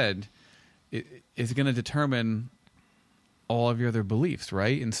Descartes said, is going to determine all of your other beliefs,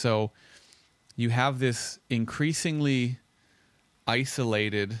 right? And so you have this increasingly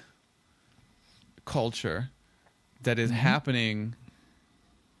isolated culture that is happening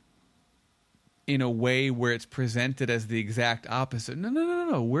in a way where it's presented as the exact opposite.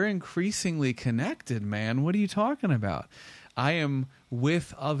 No. We're increasingly connected, man. What are you talking about? I am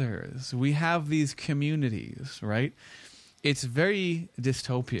with others. We have these communities, right? It's very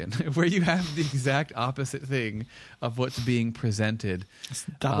dystopian, where you have the exact opposite thing of what's being presented. It's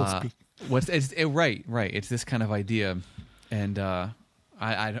double speak. Right. It's this kind of idea, and I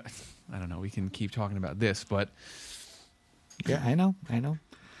don't know. We can keep talking about this, but yeah, I know.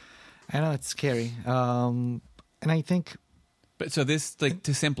 It's scary, and I think. But so this, like,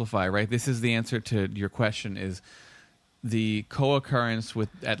 to simplify, right? This is the answer to your question: is the co-occurrence with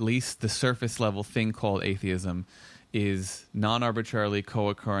at least the surface level thing called atheism is non-arbitrarily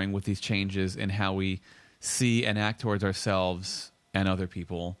co-occurring with these changes in how we see and act towards ourselves and other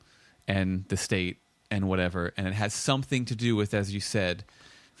people and the state and whatever. And it has something to do with, as you said,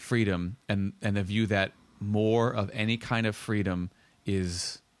 freedom and the view that more of any kind of freedom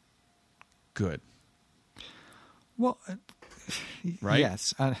is good. Well, right?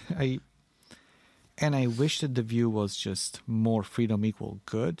 Yes. I wish that the view was just more freedom equal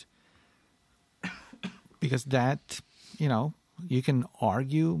good. Because that, you can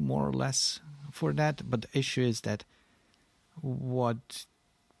argue more or less for that, but the issue is that what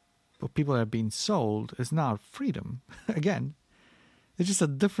people are being sold is not freedom. Again, it's just a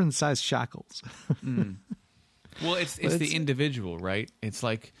different size shackles. Mm. Well, it's the individual, right? It's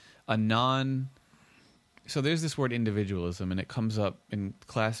like a So there's this word individualism, and it comes up in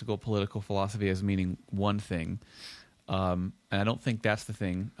classical political philosophy as meaning one thing. And I don't think that's the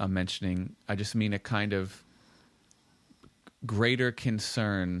thing I'm mentioning. I just mean a kind of greater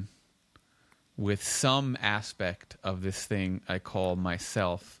concern with some aspect of this thing I call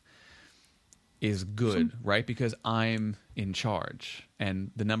myself is good, right? Because I'm in charge.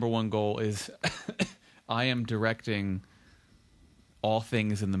 And the number one goal is I am directing all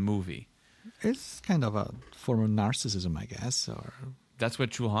things in the movie. It's kind of a form of narcissism, I guess, or... That's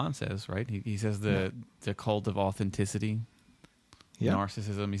what Chul says, right? He says the cult of authenticity,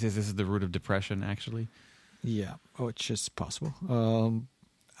 narcissism. He says this is the root of depression, actually. Yeah, which is possible. And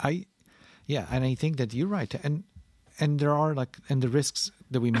I think that you're right. And there are and the risks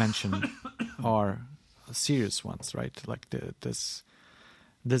that we mentioned are serious ones, right? Like this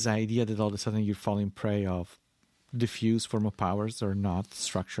idea that all of a sudden you're falling prey of diffuse form of powers that are not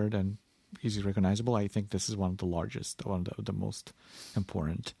structured and easily recognizable. I think this is one of the largest, one of the most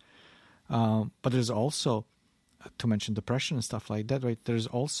important. But there's also, to mention depression and stuff like that, right? There's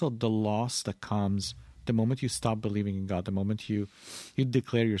also the loss that comes the moment you stop believing in God, the moment you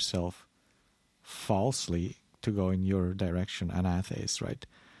declare yourself falsely to go in your direction, an atheist, right?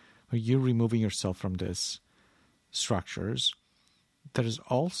 You're removing yourself from these structures. There is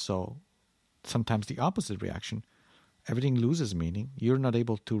also sometimes the opposite reaction. Everything loses meaning. You're not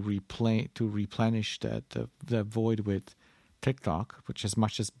able to replenish the void with TikTok, which as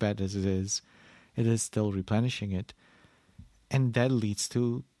much as bad as it is still replenishing it, and that leads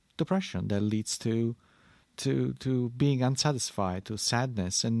to depression. That leads to being unsatisfied, to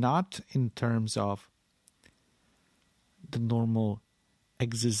sadness, and not in terms of the normal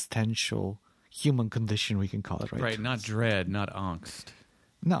existential human condition, we can call it, right? Right, not dread, not angst.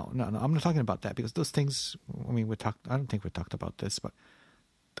 No. I'm not talking about that, because those things, I mean, I don't think we talked about this, but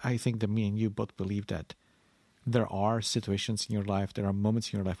I think that me and you both believe that there are situations in your life, there are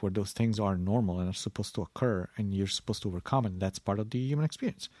moments in your life where those things are normal and are supposed to occur, and you're supposed to overcome it. That's part of the human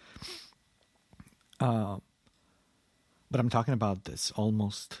experience. But I'm talking about this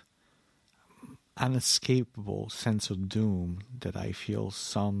almost unescapable sense of doom that I feel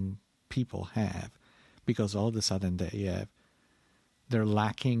some people have, because all of a sudden they're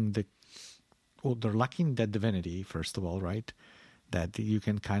lacking that divinity, first of all, right? That you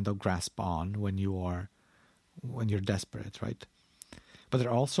can kind of grasp on when you're desperate, right? But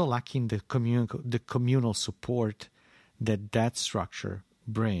they're also lacking the communal support that structure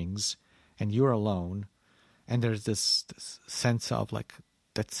brings, and you're alone, and there's this sense of like,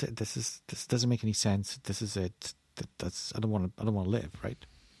 that's it. This doesn't make any sense. This is it. I don't want to live, right?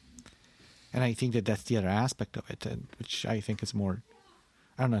 And I think that's the other aspect of it, and which I think is more.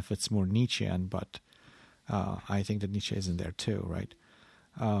 I don't know if it's more Nietzschean, but I think that Nietzsche is in there too, right?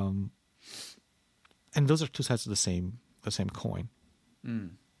 And those are two sides of the same coin.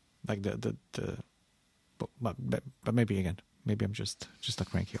 Mm. Like but maybe I'm just a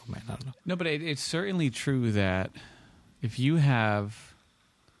cranky old man. I don't know. No, but it's certainly true that if you have,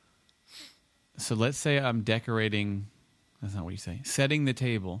 so let's say I'm decorating. That's not what you say. Setting the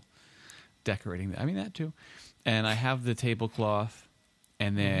table, decorating. I mean that too, and I have the tablecloth.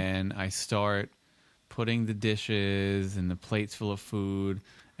 And then I start putting the dishes and the plates full of food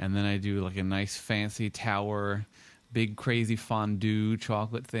and then I do like a nice fancy tower, big crazy fondue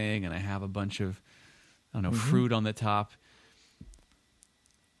chocolate thing, and I have a bunch of, I don't know, fruit on the top.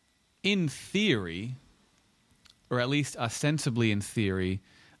 In theory, or at least ostensibly in theory,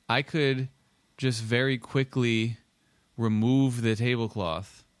 I could just very quickly remove the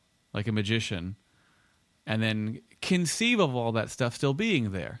tablecloth like a magician and then conceive of all that stuff still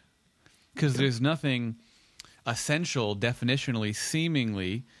being there. Because there's nothing essential, definitionally,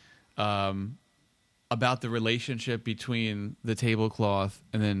 seemingly, about the relationship between the tablecloth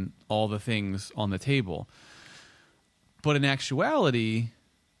and then all the things on the table. But in actuality,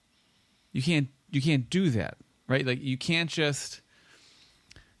 you can't do that, right? Like, you can't just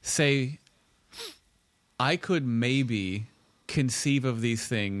say, I could maybe conceive of these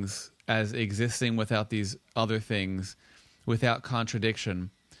things as existing without these other things, without contradiction.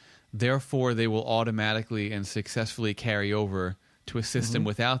 Therefore, they will automatically and successfully carry over to a system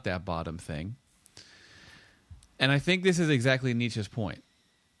without that bottom thing. And I think this is exactly Nietzsche's point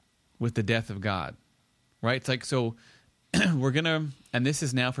with the death of God, right? It's like, so we're going to, and this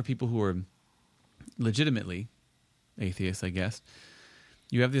is now for people who are legitimately atheists, I guess.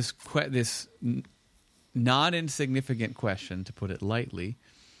 You have this not insignificant question, to put it lightly,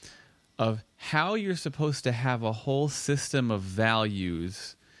 of how you're supposed to have a whole system of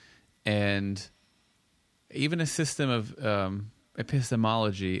values and even a system of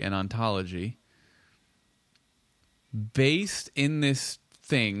epistemology and ontology based in this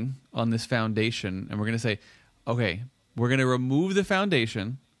thing, on this foundation, and we're going to say, okay, we're going to remove the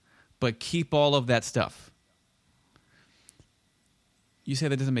foundation, but keep all of that stuff. You say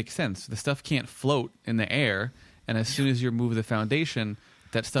that doesn't make sense. The stuff can't float in the air, and as soon as you remove the foundation,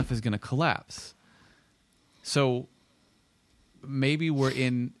 that stuff is going to collapse. So maybe we're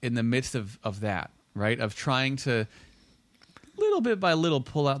in the midst of that, right? Of trying to, little bit by little,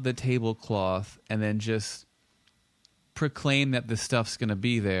 pull out the tablecloth and then just proclaim that the stuff's going to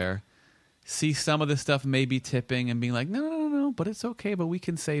be there. See some of the stuff maybe tipping and being like, no, but it's okay, but we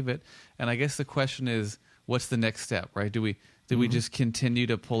can save it. And I guess the question is, what's the next step, right? Do we just continue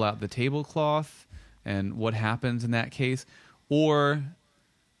to pull out the tablecloth, and what happens in that case? Or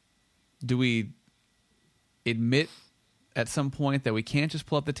do we admit at some point that we can't just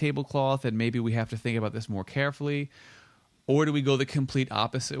pull out the tablecloth and maybe we have to think about this more carefully? Or do we go the complete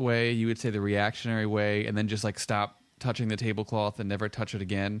opposite way? You would say the reactionary way, and then just like stop touching the tablecloth and never touch it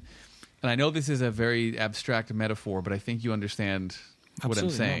again. And I know this is a very abstract metaphor, but I think you understand what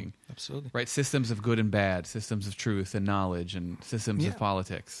I'm saying. No, absolutely. Right? Systems of good and bad, systems of truth and knowledge, and systems of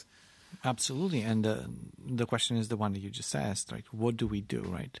politics. Absolutely. And the question is the one that you just asked, right? What do we do,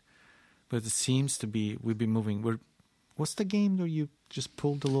 right? But it seems to be, we've been moving. What's the game where you just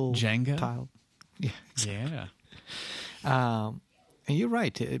pull the little Jenga tile? Yeah, exactly. Yeah. And you're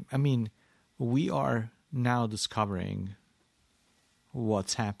right. I mean, we are now discovering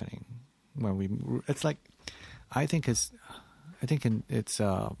what's happening when we. It's like, I think it's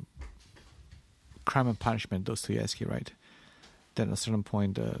Crime and Punishment, Dostoevsky, right? Then at a certain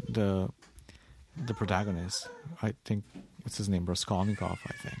point, the protagonist, I think, what's his name, Raskolnikov,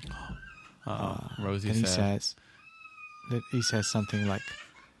 I think. Rosie and he says something like,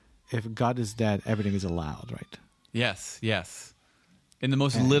 "If God is dead, everything is allowed," right? Yes. In the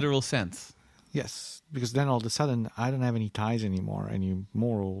most literal sense. Yes, because then all of a sudden I don't have any ties anymore, any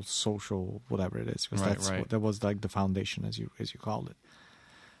moral, social, whatever it is. Because that was like the foundation, as you called it.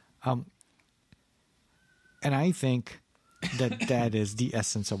 And I think that is the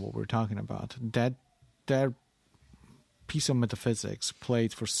essence of what we're talking about. That piece of metaphysics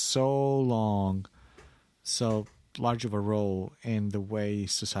played for so long, so large of a role in the way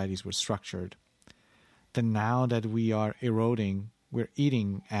societies were structured, that now that we are eroding, we're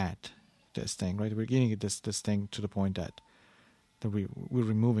eating at this thing, right? We're eating at this thing to the point that we're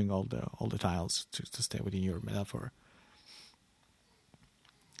removing all the tiles to stay within your metaphor.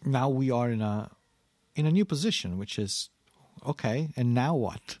 Now we are in a new position, which is okay. And now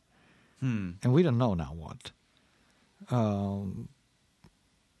what? And we don't know now what. And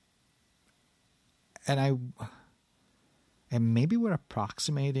maybe we're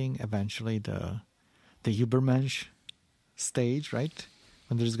approximating eventually the Übermensch stage, right?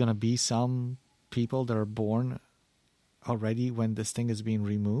 When there's going to be some people that are born already when this thing is being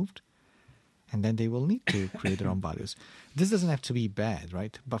removed, and then they will need to create their own values. This doesn't have to be bad,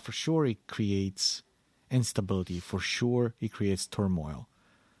 right? But for sure it creates instability. For sure it creates turmoil,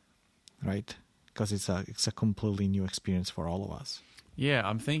 right? Because it's a completely new experience for all of us. Yeah,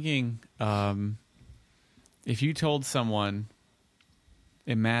 I'm thinking if you told someone,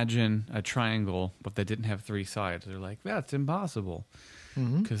 imagine a triangle, but that didn't have three sides, they're like, that's impossible.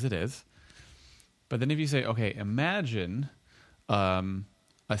 because it is. But then if you say, okay, imagine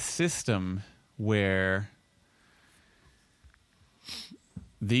a system where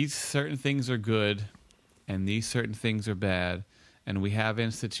these certain things are good and these certain things are bad, and we have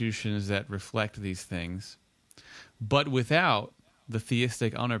institutions that reflect these things, but without the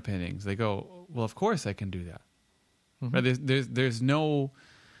theistic underpinnings. They go, well, of course I can do that. Right? There's no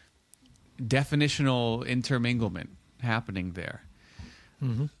definitional interminglement happening there.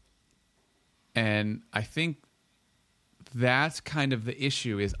 And I think that's kind of the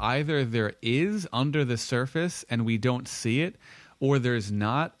issue, is either there is under the surface and we don't see it, or there's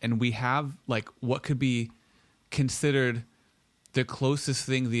not, and we have like what could be considered the closest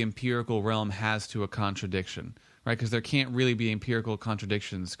thing the empirical realm has to a contradiction, right? Because there can't really be empirical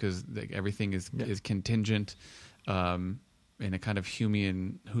contradictions because everything is contingent in a kind of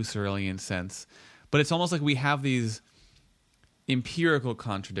Humean, Husserlian sense. But it's almost like we have these empirical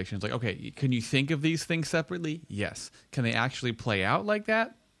contradictions. Like, okay, can you think of these things separately? Yes. Can they actually play out like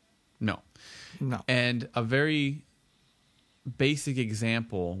that? No. And a very basic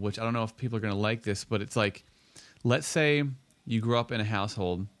example, which I don't know if people are going to like this, but it's like, let's say you grew up in a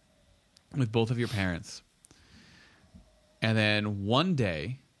household with both of your parents, and then one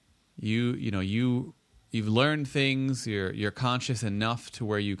day you've learned things, you're conscious enough to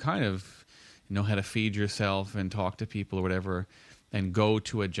where you kind of know how to feed yourself and talk to people or whatever and go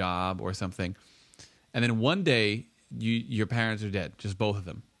to a job or something. And then one day your parents are dead, just both of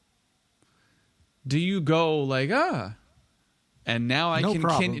them. Do you go like, and now I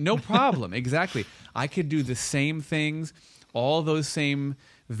can no problem. Exactly. I could do the same things. All those same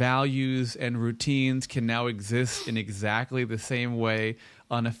values and routines can now exist in exactly the same way,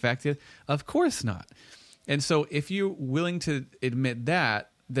 unaffected? Of course not. And so if you're willing to admit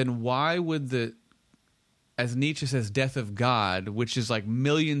that, then why would as Nietzsche says, death of God, which is like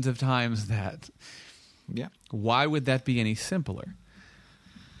millions of times that, why would that be any simpler?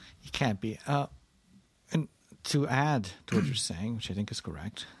 It can't be. And to add to what you're saying, which I think is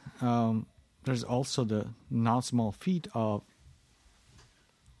correct, there's also the not small feat of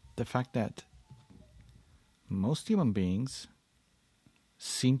the fact that most human beings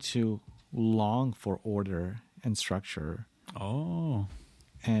seem to long for order and structure. Oh.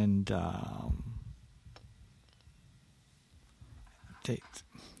 And I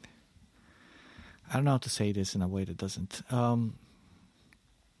don't know how to say this in a way that doesn't.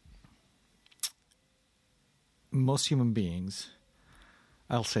 Most human beings,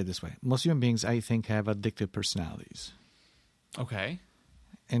 I'll say it this way, most human beings, I think, have addictive personalities. Okay.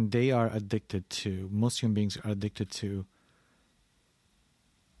 And they are addicted to, most human beings are addicted to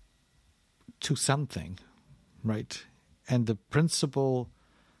something, right? And the principle,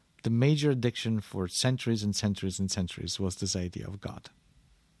 the major addiction for centuries and centuries and centuries was this idea of God.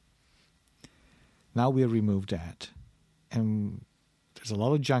 Now we have removed that. And there's a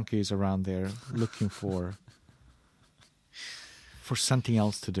lot of junkies around there looking for something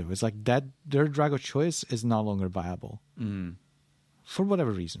else to do. It's like that their drug of choice is no longer viable for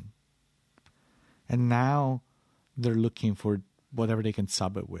whatever reason. And now they're looking for whatever they can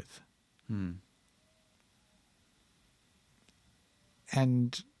sub it with.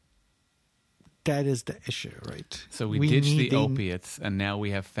 And that is the issue, right? So we ditched the opiates, and now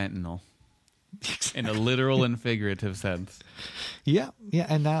we have fentanyl. In a literal and figurative sense. Yeah,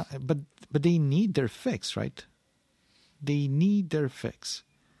 and now, but they need their fix, right? They need their fix.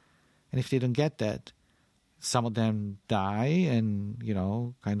 And if they don't get that, some of them die and,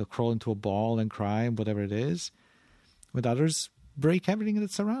 kind of crawl into a ball and cry and whatever it is. With others, break everything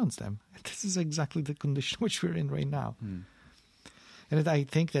that surrounds them. And this is exactly the condition which we're in right now. And I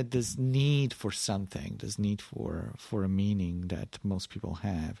think that this need for something, this need for a meaning that most people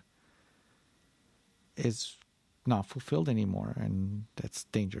have is not fulfilled anymore. And that's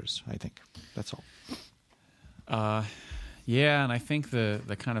dangerous, I think. That's all. Yeah, and I think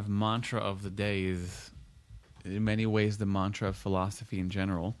the kind of mantra of the day is, in many ways, the mantra of philosophy in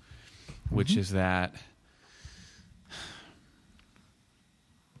general, which is that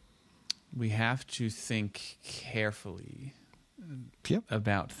we have to think carefully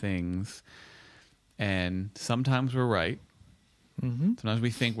about things, and sometimes we're right. Sometimes we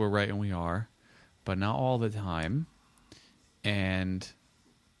think we're right, and we are, but not all the time. And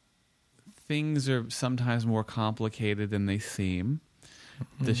things are sometimes more complicated than they seem.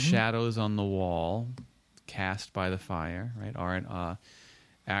 The shadows on the wall cast by the fire, right, aren't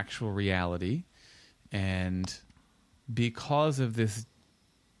actual reality. And because of this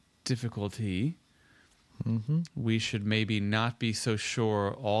difficulty, we should maybe not be so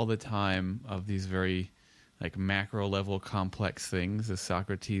sure all the time of these very like macro level complex things, as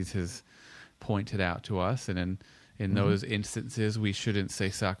Socrates has pointed out to us. And in those instances, we shouldn't say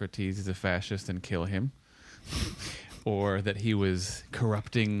Socrates is a fascist and kill him, or that he was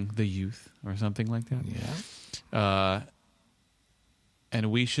corrupting the youth or something like that. Yeah.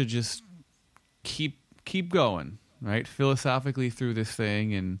 And we should just keep going, right? Philosophically through this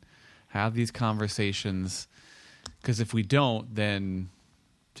thing and have these conversations. Because if we don't, then,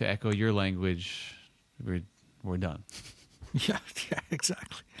 to echo your language, we're done. Yeah,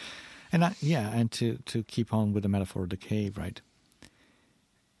 exactly. And and to keep on with the metaphor of the cave, right?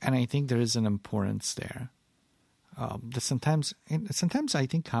 And I think there is an importance there. That sometimes I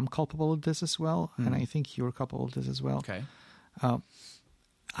think I'm culpable of this as well, and I think you're culpable of this as well. Okay.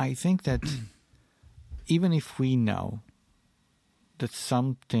 I think that even if we know that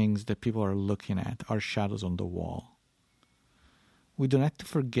some things that people are looking at are shadows on the wall, we don't have to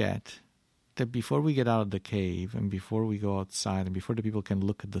forget that before we get out of the cave and before we go outside and before the people can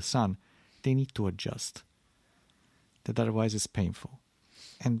look at the sun, they need to adjust. That otherwise it's painful.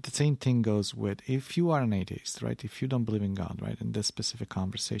 And the same thing goes with if you are an atheist, right? If you don't believe in God, right? In this specific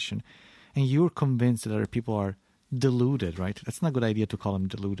conversation, and you're convinced that other people are deluded, right? That's not a good idea to call them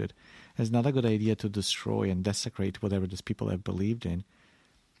deluded. It's not a good idea to destroy and desecrate whatever these people have believed in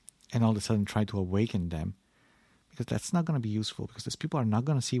and all of a sudden try to awaken them, because that's not going to be useful, because these people are not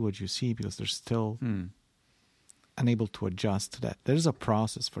going to see what you see because they're still unable to adjust to that. There's a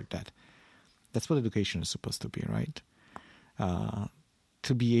process for that. That's what education is supposed to be, right?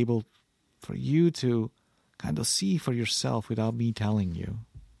 To be able for you to kind of see for yourself without me telling you,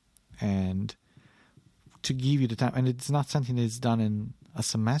 and to give you the time. And it's not something that's done in a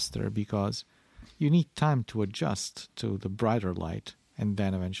semester, because you need time to adjust to the brighter light and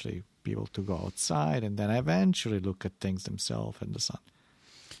then eventually be able to go outside and then eventually look at things themselves in the sun.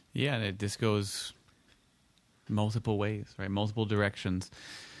 Yeah, and this goes multiple ways, right? Multiple directions.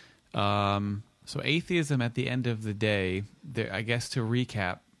 So atheism, at the end of the day, I guess to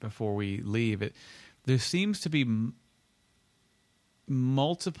recap before we leave it, there seems to be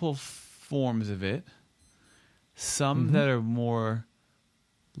multiple forms of it, some that are more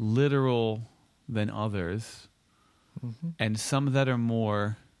literal than others, and some that are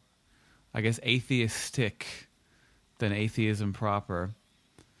more, I guess, atheistic than atheism proper.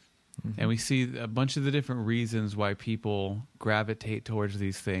 And we see a bunch of the different reasons why people gravitate towards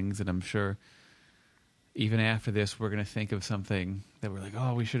these things, and I'm sure even after this we're going to think of something that we're like,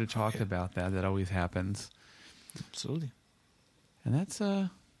 oh, we should have talked about that. That always happens. Absolutely. And that's kind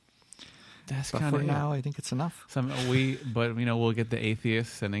of for now, I think it's enough. But we'll get the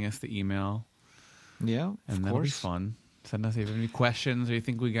atheist sending us the email. Yeah, and that'll be fun. Send us if you have any questions or you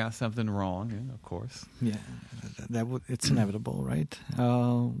think we got something wrong. Yeah, of course. Yeah, it's inevitable, right?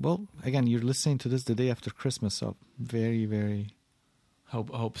 Well, again, you're listening to this the day after Christmas, so very, very.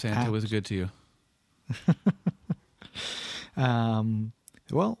 Hope Santa was good to you.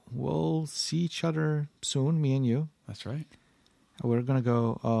 Well, we'll see each other soon, me and you. That's right. We're gonna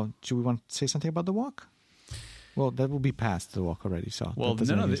go. Do we want to say something about the walk? Well, that will be past the walk already. So well, that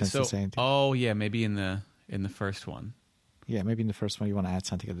doesn't make sense to say anything. Oh yeah, maybe in the first one. Yeah, maybe in the first one you want to add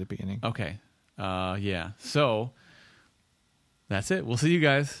something at the beginning. Okay. Yeah. So that's it. We'll see you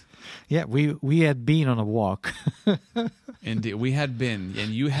guys. Yeah, we had been on a walk. Indeed, we had been, and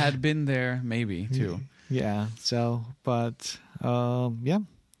you had been there, maybe too. Yeah. So, but yeah,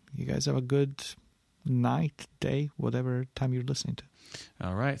 you guys have a good night, day, whatever time you're listening to.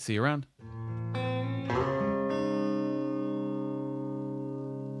 All right. See you around.